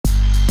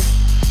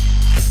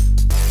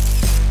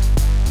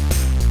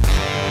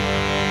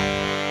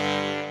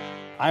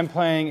I'm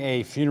playing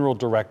a funeral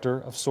director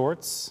of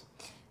sorts.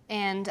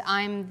 And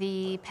I'm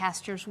the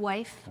pastor's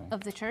wife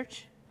of the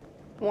church.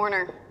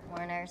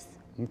 Warner's.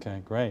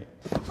 Okay, great.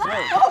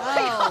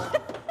 Oh.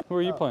 Who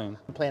are you playing?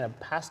 I'm playing a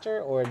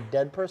pastor or a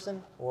dead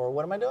person, or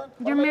what am I doing?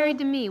 You're married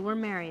to me. We're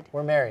married.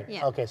 We're married.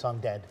 Yeah. Okay, so I'm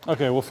dead.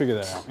 Okay, we'll figure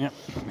that out. Yeah,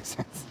 makes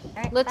sense.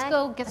 Right, Let's bye.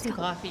 go get some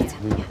coffee.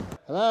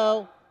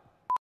 Hello.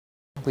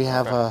 We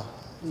have a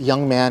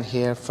young man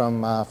here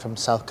from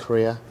South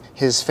Korea.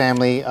 His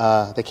family,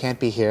 they can't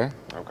be here.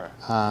 Okay.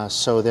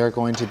 So they're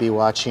going to be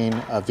watching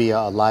via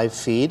a live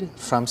feed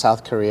from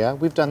South Korea.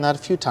 We've done that a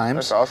few times.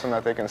 It's awesome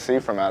that they can see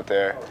from out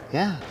there.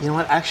 Yeah. You know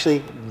what?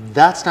 Actually,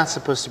 that's not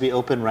supposed to be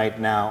open right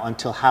now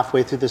until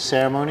halfway through the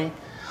ceremony.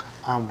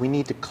 We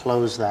need to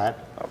close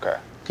that. Okay.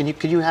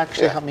 Could you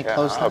actually help me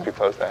close that? I'll help you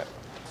close that.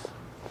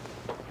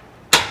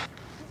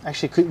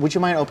 Actually, would you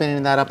mind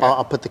opening that up? Yeah.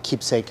 I'll put the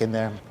keepsake in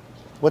there.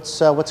 What's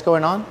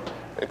going on?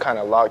 It kind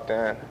of locked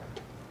in.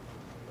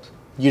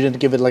 You didn't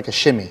give it like a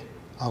shimmy.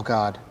 Oh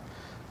God.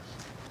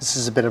 This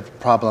is a bit of a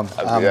problem.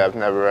 I've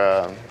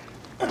never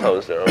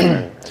closed or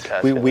opened a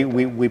casket.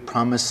 We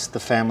promised the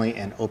family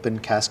an open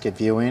casket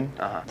viewing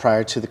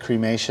prior to the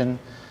cremation,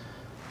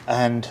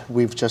 and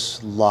we've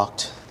just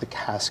locked the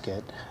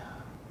casket.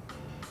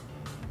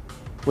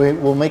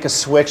 We'll make a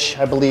switch.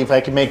 I believe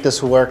I can make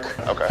this work.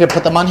 Okay. Here,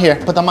 put them on here.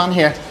 Put them on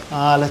here.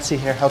 Let's see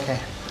here. Okay.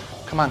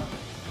 Come on.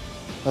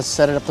 Let's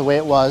set it up the way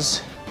it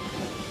was.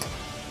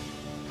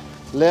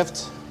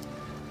 Lift.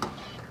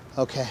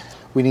 Okay.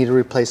 We need a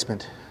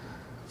replacement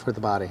for the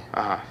body.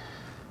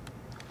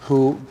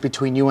 Who,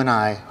 between you and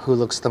I, who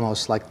looks the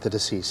most like the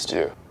deceased?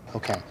 You.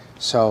 Okay.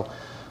 So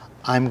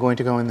I'm going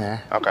to go in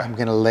there. Okay. I'm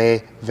going to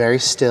lay very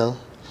still.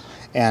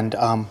 And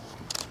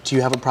do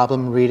you have a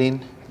problem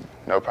reading?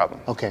 No problem.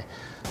 Okay.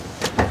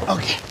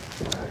 Okay.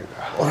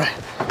 All right.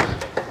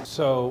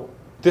 So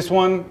this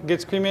one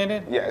gets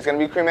cremated? Yeah, it's gonna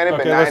be cremated,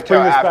 Okay, but not let's until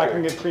bring this after. back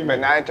and get cremated. But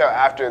not until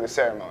after the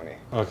ceremony.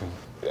 Okay.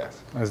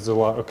 Yes. That's a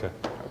lot. Okay.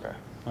 Okay.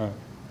 All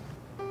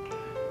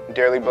right.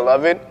 Dearly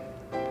beloved,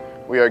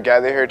 we are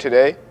gathered here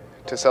today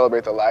to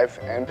celebrate the life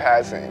and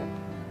passing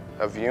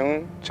of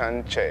Yoon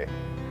Chun-chae.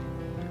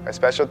 A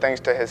special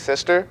thanks to his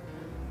sister.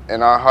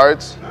 In our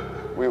hearts,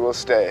 we will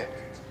stay.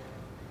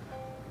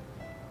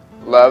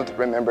 Loved,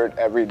 remembered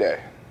every day.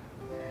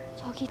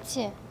 저기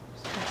있지?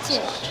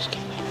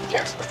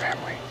 Yes, the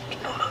family.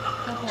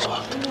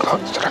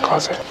 Should I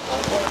close it?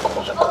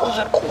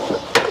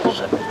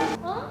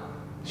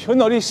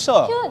 현 어디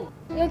있어? 현,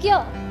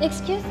 여기요.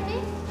 Excuse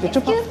me?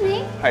 이쪽 봐. Excuse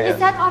me? Hi, yes. Is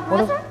that our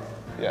brother?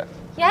 Yes.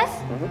 Yes?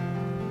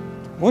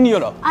 문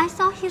열어. I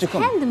saw his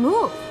hand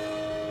move.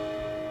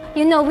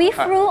 You know, we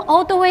flew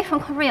all the way from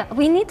Korea.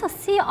 We need to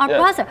see our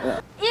brother.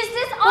 Is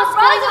this our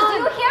brother?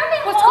 Do you hear me?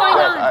 What's going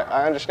on?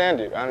 I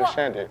understand you. I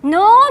understand you.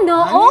 No,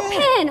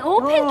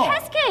 open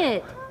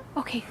casket.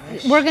 Okay,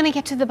 we're gonna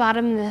get to the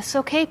bottom of this,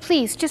 okay?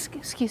 Please, just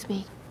excuse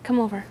me. Come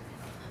over.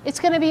 It's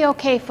gonna be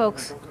okay,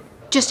 folks.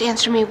 Just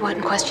answer me one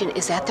question.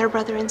 Is that their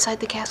brother inside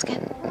the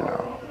casket?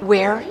 No,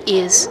 Where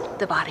is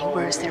the body?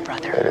 Where is their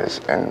brother? it is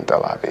in the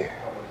lobby.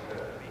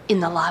 In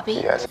the lobby?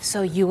 Yes.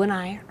 So you and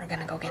I are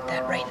gonna go get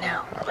that right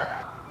now. Okay.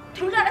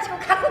 둘 다 지금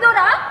갖고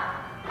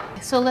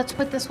놀아? So let's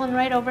put this one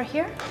right over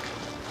here.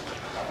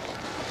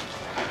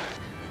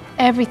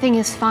 Everything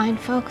is fine,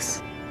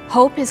 folks.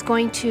 Hope is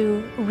going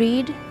to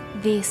read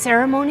the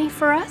ceremony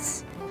for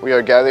us. We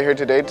are gathered here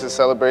today to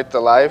celebrate the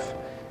life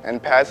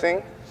and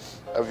passing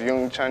of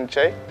Yoon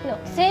Chun-chae. No,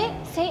 say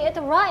it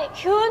right.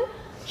 Hyun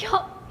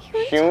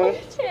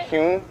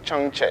Yoon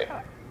Chun-chae.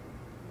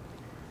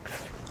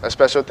 A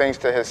special thanks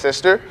to his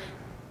sister,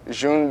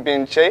 Jun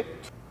Bin-chae.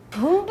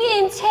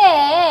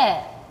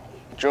 분빈채.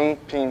 Jun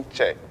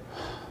Bin-chae.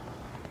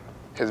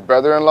 His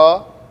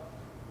brother-in-law,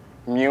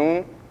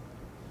 Myung.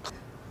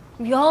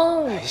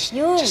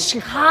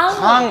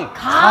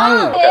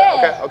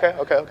 강.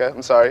 Okay.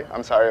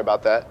 I'm sorry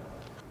about that.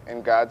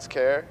 In God's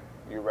care,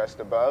 you rest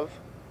above.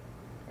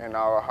 In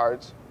our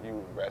hearts,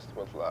 you rest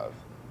with love.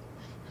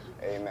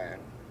 Amen.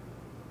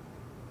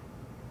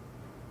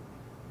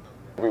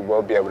 We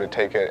will be able to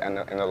take it in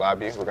the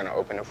lobby. We're going to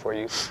open it for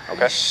you,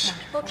 okay?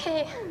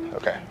 Okay.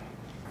 Okay.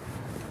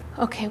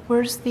 Okay,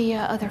 where's the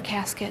other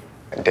casket?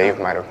 Dave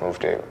might have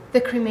moved it.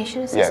 The cremation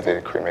Yeah, assistant?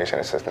 the cremation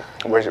assistant.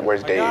 Where's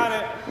Dave? got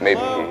it. Maybe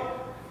Hello?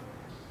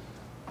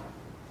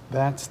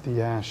 That's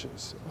the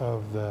ashes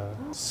of the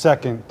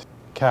second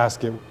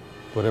casket,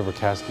 whatever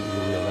casket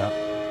you wheeled out.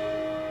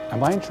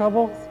 Am I in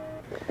trouble?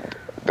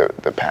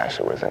 the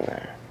pastor was in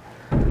there.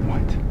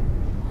 What? I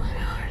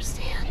don't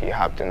understand. He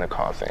hopped in the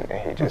coffin and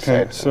he just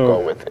Okay, said, so- go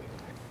with it.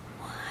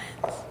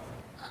 What?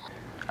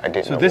 I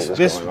didn't So know this what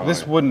was going on.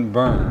 this wouldn't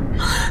burn.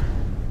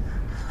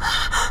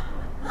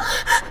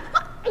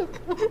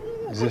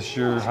 Is this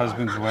your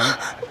husband's wedding?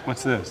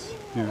 What's this?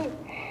 Here.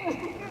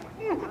 Okay,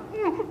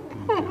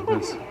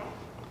 this.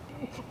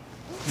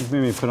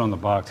 Maybe put it on the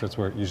box. That's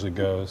where it usually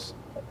goes.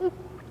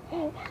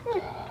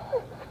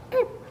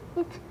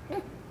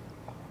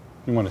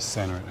 You want to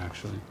center it,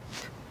 actually.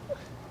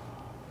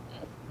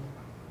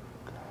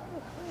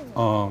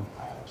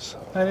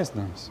 That is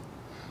nice.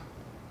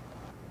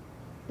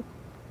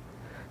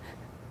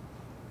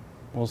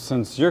 Well,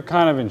 since you're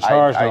kind of in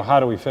charge now, how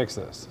do we fix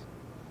this?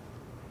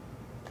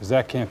 Because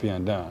that can't be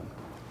undone.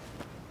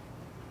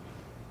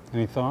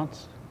 Any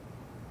thoughts?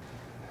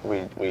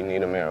 We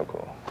need a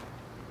miracle.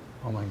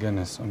 Oh my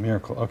goodness, a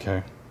miracle,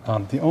 okay.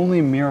 The only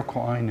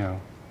miracle I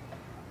know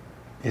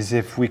is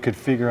if we could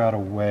figure out a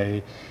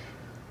way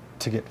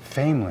to get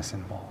Fameless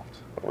involved.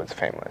 What's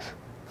Fameless?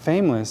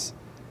 Fameless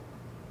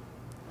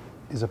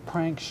is a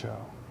prank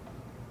show,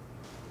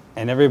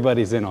 and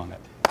everybody's in on it.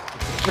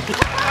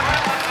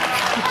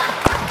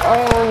 Oh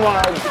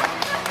my!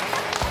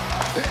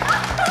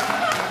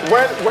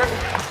 Where?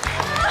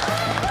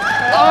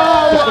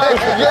 Oh my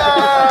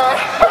God!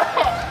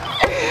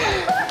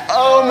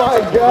 Oh my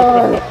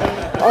God!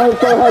 I'm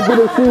so happy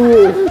to see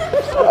you.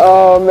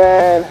 Oh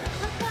man.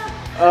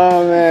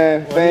 Oh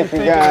man. Thank you,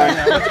 guys.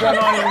 What's going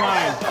on in your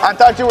mind? I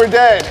thought you were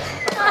dead.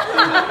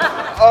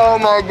 Oh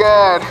my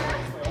God.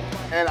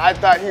 And I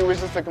thought he was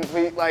just a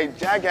complete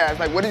jackass.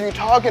 What are you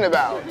talking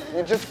about?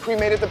 You just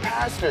cremated the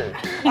pastor.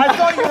 I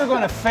thought you were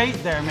going to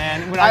faint there,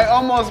 man. When I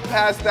almost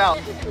passed out.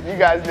 You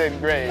guys did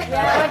great.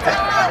 Yeah.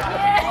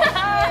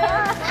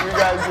 You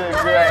guys did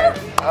great.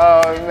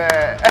 Oh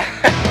man.